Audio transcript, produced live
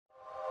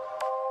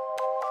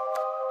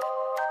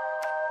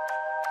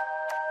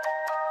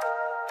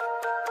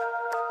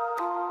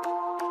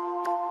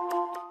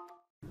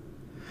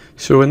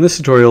So in this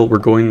tutorial we're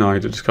going now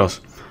to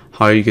discuss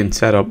how you can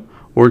set up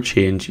or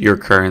change your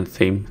current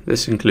theme.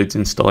 This includes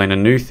installing a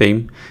new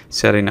theme,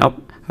 setting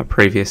up a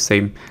previous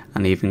theme,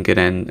 and even get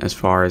in as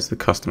far as the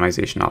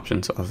customization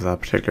options of that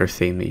particular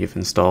theme that you've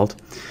installed.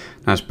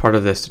 Now, as part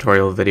of this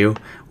tutorial video,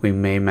 we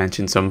may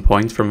mention some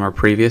points from our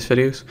previous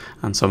videos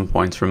and some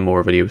points from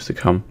more videos to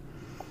come.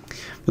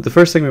 But the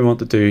first thing we want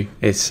to do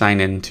is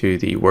sign into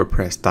the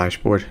WordPress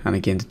dashboard, and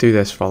again, to do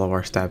this, follow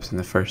our steps in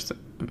the first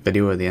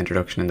video of the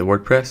introduction into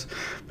WordPress,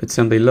 but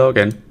simply log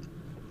in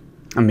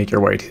and make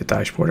your way to the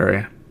dashboard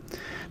area.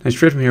 Now,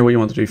 straight from here, what you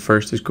want to do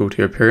first is go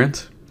to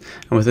Appearance,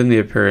 and within the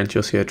Appearance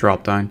you'll see a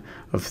drop down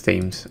of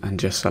themes, and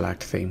just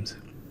select themes.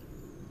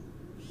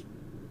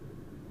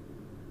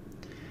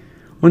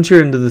 Once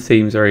you're into the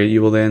themes area,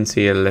 you will then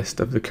see a list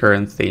of the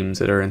current themes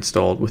that are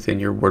installed within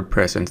your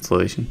WordPress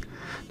installation.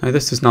 Now,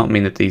 this does not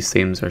mean that these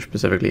themes are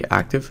specifically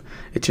active,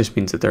 it just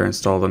means that they're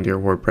installed on your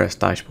WordPress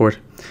dashboard.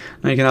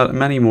 Now, you can add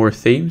many more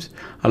themes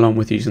along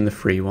with using the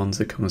free ones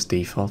that come as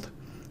default.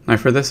 Now,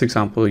 for this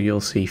example,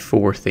 you'll see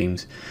 4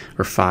 themes,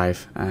 or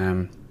 5,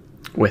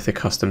 with a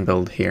custom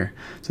build here.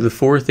 So the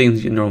 4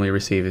 themes you normally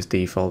receive as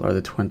default are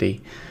the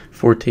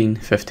 2014,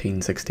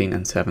 15, 16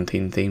 and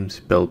 17 themes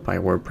built by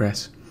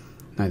WordPress.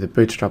 Now, the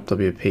Bootstrap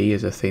WP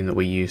is a theme that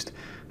we used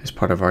as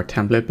part of our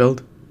template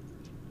build,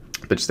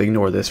 but just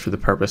ignore this for the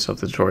purpose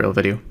of the tutorial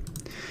video.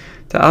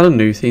 To add a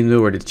new theme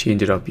though, or to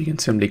change it up, you can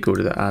simply go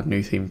to the Add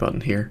New Theme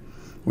button here,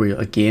 where you'll,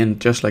 again,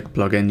 just like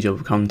plugins, you'll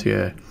come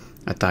to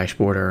a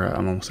dashboard or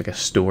almost like a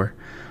store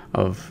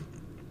of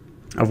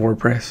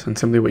WordPress, and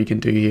simply what you can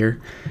do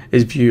here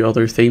is view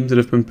other themes that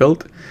have been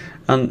built.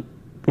 And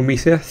when we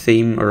say a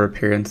theme or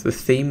appearance, the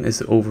theme is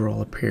the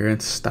overall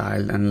appearance,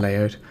 style and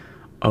layout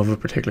of a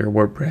particular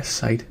WordPress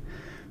site.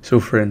 So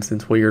for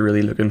instance, what you're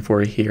really looking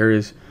for here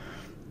is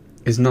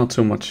not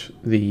so much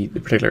the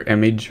particular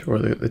image or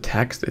the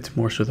text, it's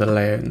more so the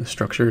layout and the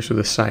structure. So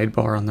the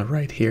sidebar on the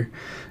right here,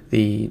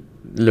 the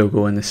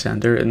logo in the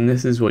center, and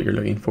this is what you're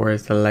looking for,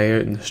 is the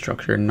layout and the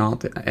structure, not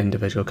the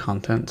individual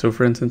content. So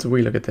for instance, if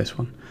we look at this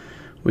one,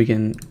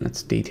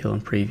 let's detail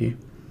and preview.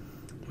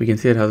 We can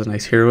see it has a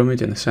nice hero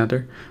image in the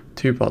center,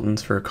 2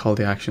 buttons for a call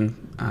to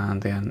action,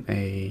 and then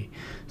a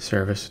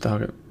service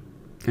target.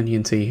 And you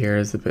can see here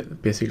is the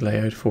basic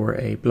layout for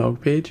a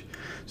blog page.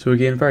 So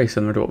again, very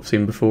similar to what we've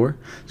seen before.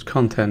 It's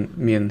content,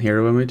 main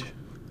hero image,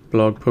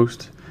 blog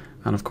post,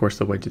 and of course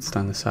the widgets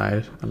down the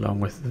side along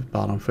with the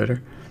bottom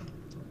footer.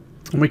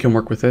 And we can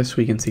work with this.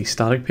 We can see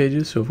static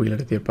pages. So if we look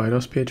at the About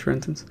Us page, for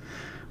instance,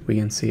 we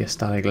can see a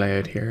static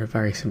layout here, a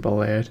very simple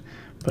layout,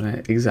 but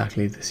in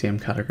exactly the same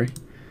category.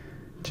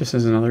 Just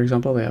as another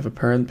example, they have a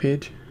parent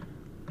page,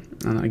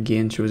 and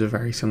again shows a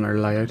very similar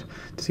layout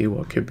to see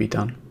what could be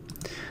done.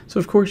 So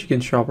of course you can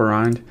shop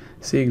around,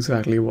 see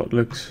exactly what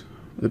looks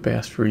the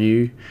best for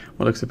you,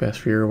 what looks the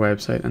best for your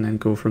website, and then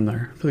go from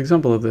there. For the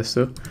example of this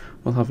though,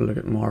 we'll have a look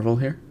at Marvel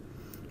here.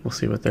 We'll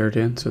see what they're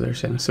doing. So they're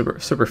saying a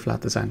super flat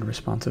design and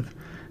responsive.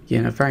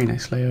 Again, a very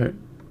nice layout,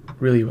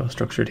 really well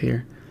structured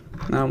here.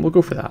 We'll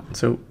go for that.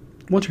 So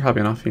once you're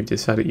happy enough, you've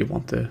decided you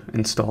want to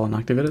install and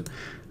activate it,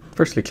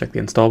 firstly click the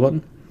install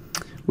button,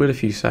 wait a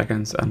few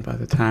seconds, and by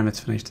the time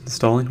it's finished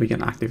installing, we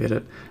can activate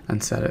it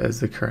and set it as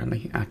the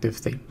currently active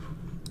theme.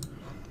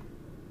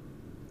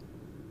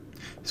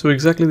 So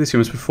exactly the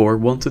same as before,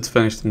 once it's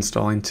finished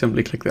installing,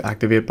 simply click the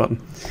activate button,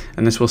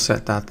 and this will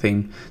set that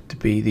theme to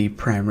be the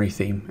primary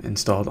theme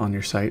installed on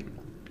your site.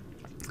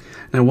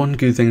 Now, one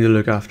good thing to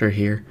look after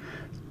here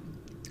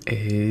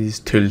is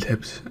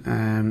tooltips.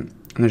 And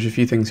there's a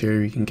few things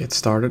here you can get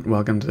started.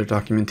 Welcome to their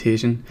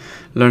documentation,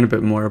 learn a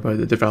bit more about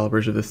the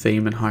developers of the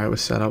theme and how it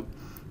was set up,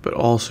 but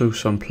also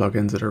some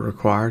plugins that are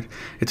required.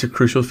 It's a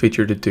crucial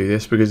feature to do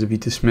this, because if you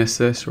dismiss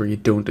this or you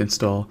don't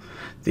install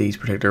these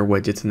particular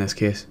widgets in this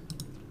case,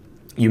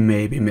 you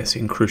may be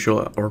missing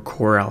crucial or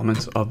core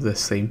elements of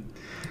this theme.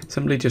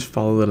 Simply just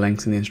follow the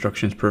links and the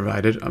instructions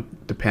provided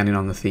depending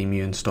on the theme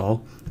you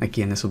install.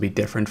 Again, this will be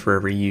different for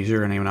every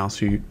user and anyone else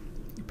who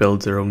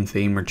builds their own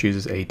theme or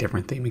chooses a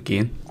different theme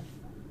again.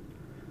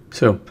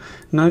 So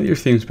now that your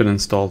theme's been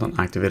installed and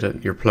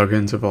activated, your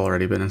plugins have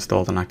already been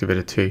installed and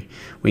activated too,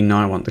 we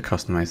now want to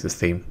customize this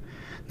theme.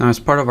 Now, as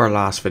part of our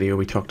last video,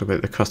 we talked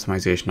about the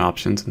customization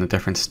options and the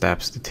different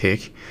steps to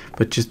take,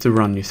 but just to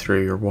run you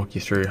through or walk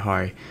you through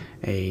how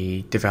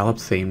a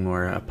developed theme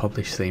or a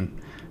published theme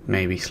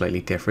may be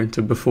slightly different.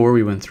 So before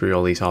we went through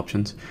all these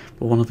options,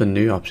 but one of the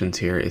new options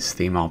here is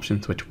theme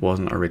options, which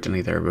wasn't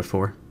originally there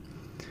before.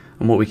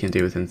 And what we can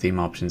do within theme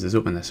options is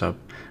open this up,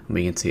 and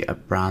we can see a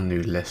brand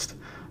new list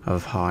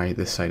of how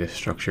the site is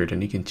structured,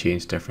 and you can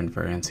change different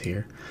variants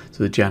here.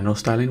 So the general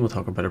styling, we'll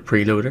talk about a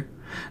preloader.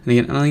 And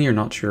again, anything you're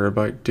not sure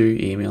about, do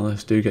email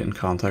us, do get in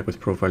contact with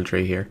Profile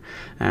Tree here,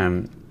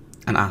 and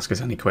ask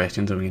us any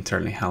questions, and we can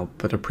certainly help.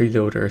 But a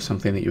preloader is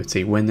something that you would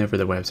see whenever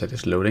the website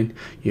is loading.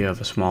 You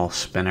have a small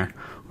spinner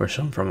or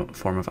some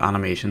form of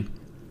animation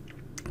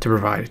to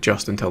provide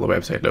just until the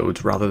website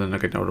loads, rather than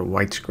looking at a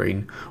white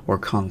screen or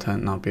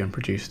content not being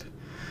produced.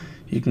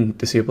 You can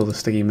disable the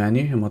sticky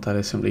menu, and what that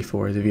is simply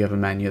for is if you have a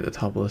menu at the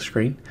top of the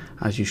screen,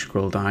 as you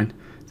scroll down,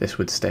 this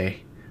would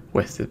stay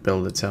with the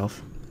build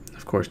itself.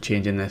 Of course,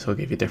 changing this will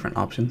give you different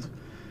options.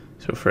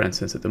 So for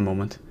instance, at the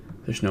moment,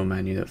 there's no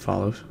menu that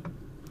follows.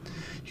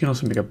 You can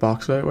also make a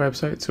box layout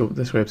website. So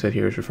this website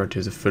here is referred to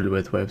as a full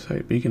width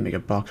website, but you can make a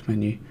box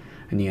menu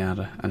and you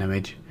add an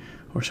image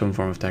or some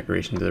form of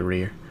decoration to the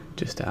rear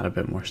just to add a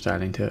bit more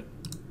styling to it.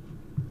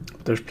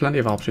 But there's plenty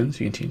of options.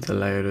 You can change the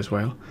layout as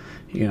well.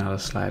 You can add a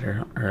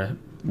slider or a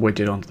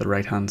widget onto the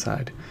right hand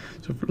side.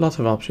 So lots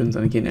of options,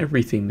 and again,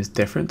 every theme is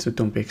different, so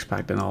don't be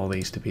expecting all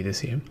these to be the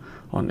same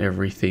on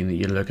every theme that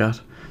you look at.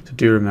 So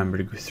do remember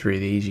to go through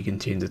these. You can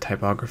change the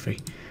typography,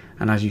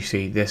 and as you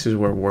see, this is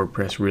where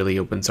WordPress really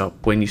opens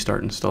up. When you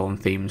start installing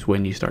themes,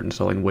 when you start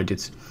installing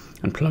widgets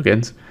and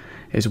plugins,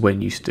 is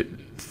when you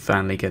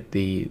finally get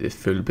the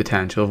full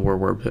potential of where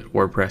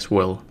WordPress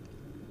will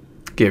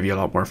give you a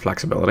lot more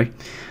flexibility.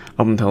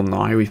 Up until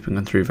now, we've been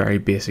going through very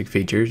basic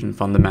features and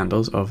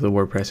fundamentals of the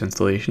WordPress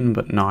installation,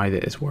 but now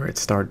that is where it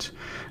starts,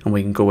 and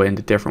we can go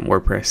into different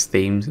WordPress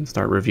themes and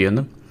start reviewing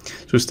them.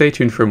 So stay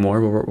tuned for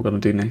more. But what we're going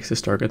to do next is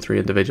start going through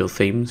individual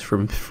themes,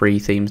 from free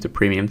themes to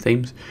premium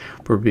themes,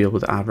 where we'll be able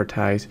to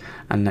advertise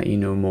and let you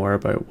know more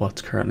about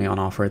what's currently on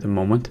offer at the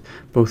moment,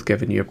 both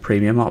giving you a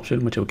premium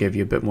option, which will give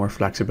you a bit more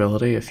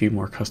flexibility, a few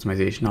more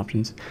customization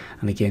options,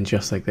 and again,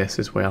 just like this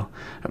as well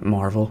at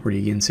Marvel, where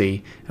you can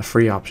see a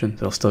free option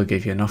that'll still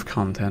give you enough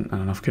content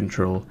and enough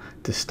control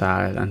to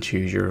style and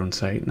choose your own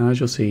site. Now, as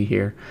you'll see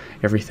here,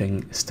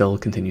 everything still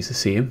continues the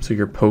same, so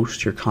your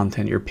posts, your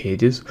content, your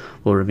pages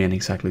will remain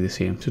exactly the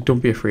same. So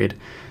don't be afraid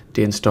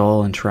to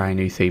install and try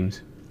new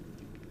themes.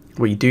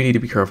 What you do need to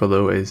be careful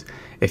though is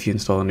if you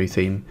install a new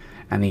theme,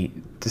 any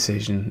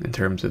decision in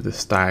terms of the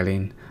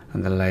styling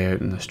and the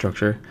layout and the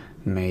structure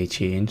may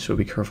change, so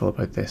be careful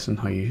about this and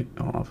how you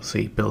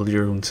obviously build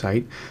your own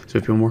site. So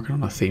if you've been working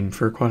on a theme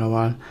for quite a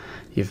while,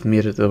 you've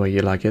made it the way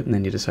you like it, and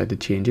then you decide to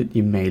change it,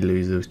 you may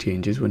lose those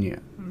changes when you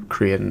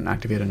create and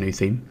activate a new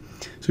theme.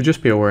 So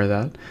just be aware of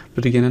that.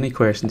 But again, any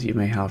questions that you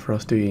may have for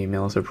us, do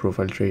email us a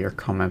profile tree or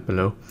comment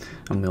below,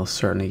 and we'll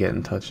certainly get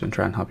in touch and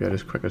try and help you out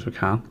as quick as we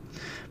can.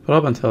 But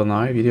up until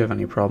now, if you do have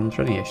any problems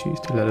or any issues,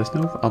 do let us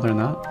know. Other than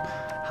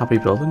that, happy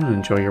building and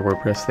enjoy your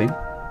WordPress theme.